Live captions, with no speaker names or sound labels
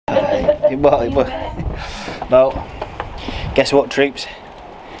Well, guess what, troops?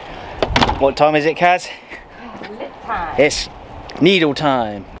 What time is it, Kaz? Lip time. It's needle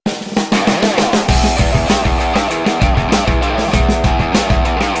time.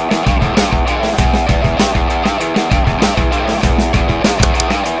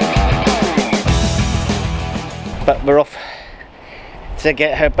 But we're off to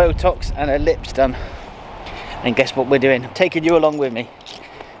get her Botox and her lips done. And guess what we're doing? I'm taking you along with me.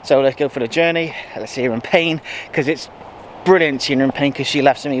 So let's go for the journey. Let's see her in pain, because it's brilliant seeing her in pain, because she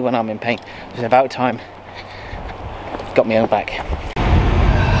laughs at me when I'm in pain. It's about time. Got my own back.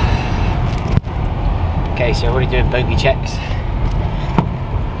 Okay, so we're already doing bogey checks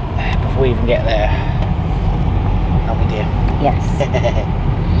before we even get there. Aren't we, dear? Yes.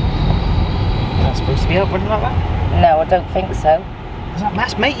 You're not supposed to be out running like that? No, I don't think so.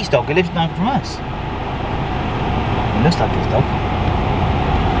 That's Matey's dog who lives down from us. He looks like his dog.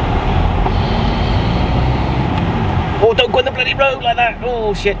 Oh, don't go on the bloody road like that.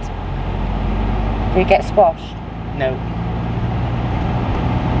 Oh, shit. Do you get squashed? No.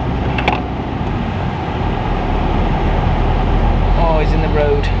 Oh, he's in the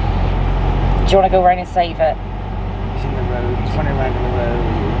road. Do you want to go around and save it? He's in the road. He's running around in the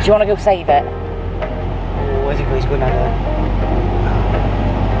road. Do you want to go save it? Oh, where's he going? He's going down there.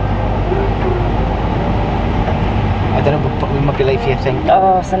 I don't know, but we might be late for your thing.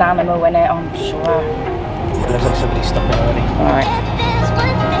 Oh, it's an animal, isn't it? I'm sure. It looks like somebody's stopped it already. Alright.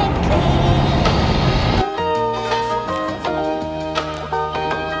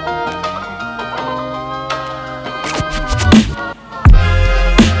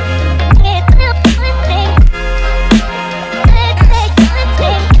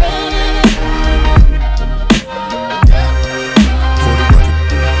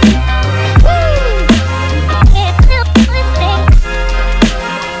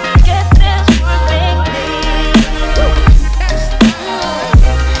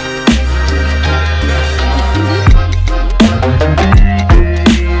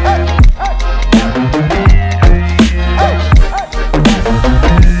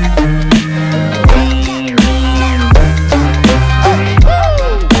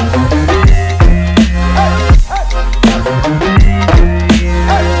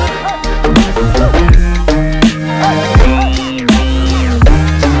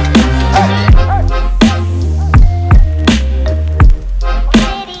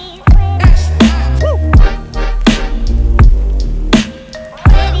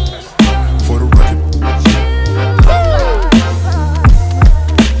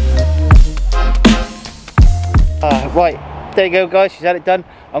 Right, there you go, guys. She's had it done.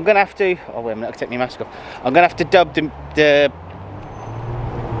 I'm gonna have to. Oh wait a minute, I'll take my mask off. I'm gonna have to dub the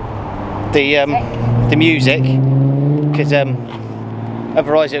music, because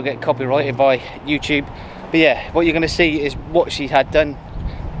otherwise it'll get copyrighted by YouTube. But yeah, what you're gonna see is what she had done.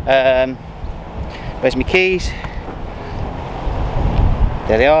 Where's my keys?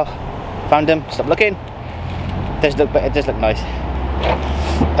 There they are. Found them. Stop looking. Does look better. It does look nice.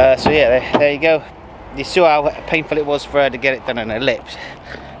 So yeah, there you go. You saw how painful it was for her to get it done on her lips,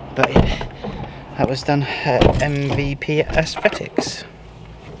 but yeah, that was done at MVP Aesthetics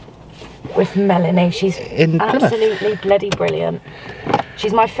With Melanie, she's in absolutely Plymouth. bloody brilliant.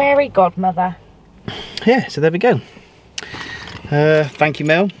 She's my fairy godmother. Yeah, so there we go. Thank you,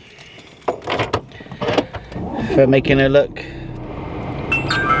 Mel, for making her look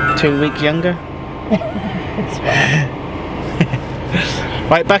 2 weeks younger. That's right.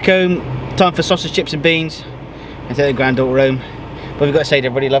 Right, back home. Time for sausage, chips and beans and take the granddaughter home. What have we got to say to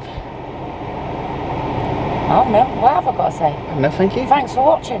everybody, love? Oh no, what have I got to say? No, thank you. Thanks for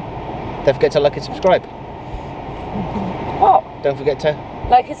watching. Don't forget to like and subscribe. What? Don't forget to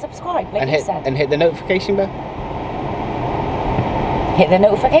Like and subscribe, like you said. And hit the notification bell. Hit the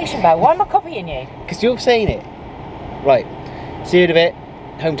notification bell. Why am I copying you? Because you're saying it. Right. See you in a bit.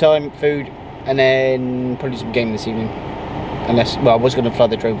 Home time, food, and then probably some gaming this evening. Unless, well, I was going to fly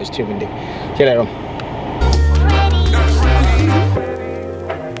the drone, but it's too windy. See you later on.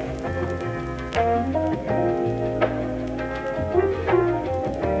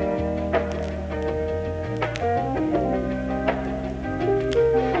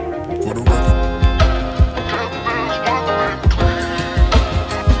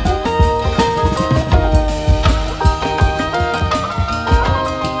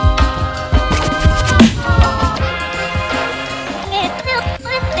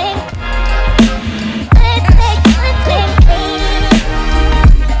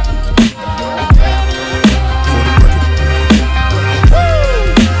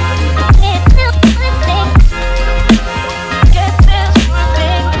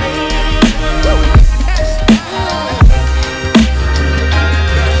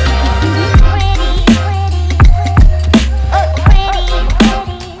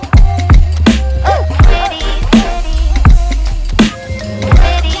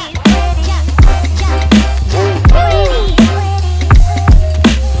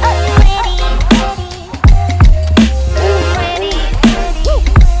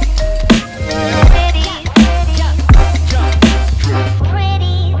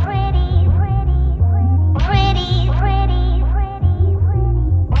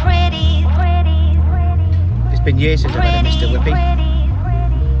 been years since I've had a Mr. Whippy.